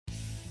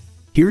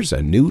Here's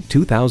a new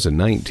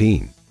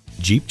 2019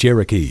 Jeep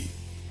Cherokee.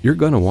 You're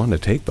going to want to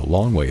take the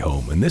long way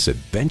home in this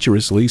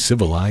adventurously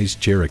civilized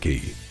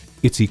Cherokee.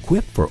 It's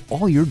equipped for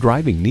all your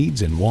driving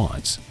needs and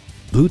wants.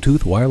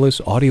 Bluetooth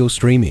wireless audio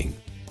streaming,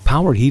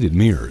 power heated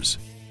mirrors,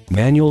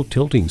 manual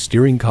tilting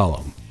steering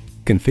column,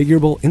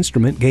 configurable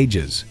instrument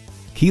gauges,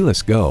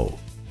 keyless go,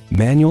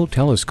 manual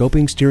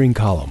telescoping steering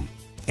column,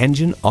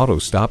 engine auto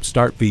stop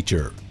start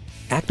feature,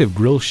 active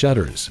grille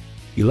shutters,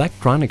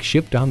 electronic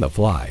shift on the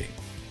fly,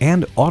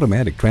 and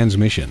automatic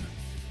transmission.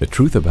 The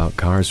truth about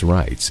cars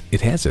writes,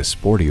 it has a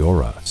sporty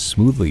aura,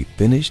 smoothly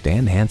finished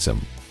and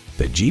handsome.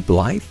 The Jeep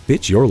life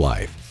fits your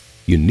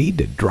life. You need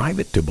to drive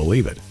it to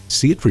believe it.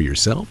 See it for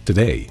yourself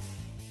today.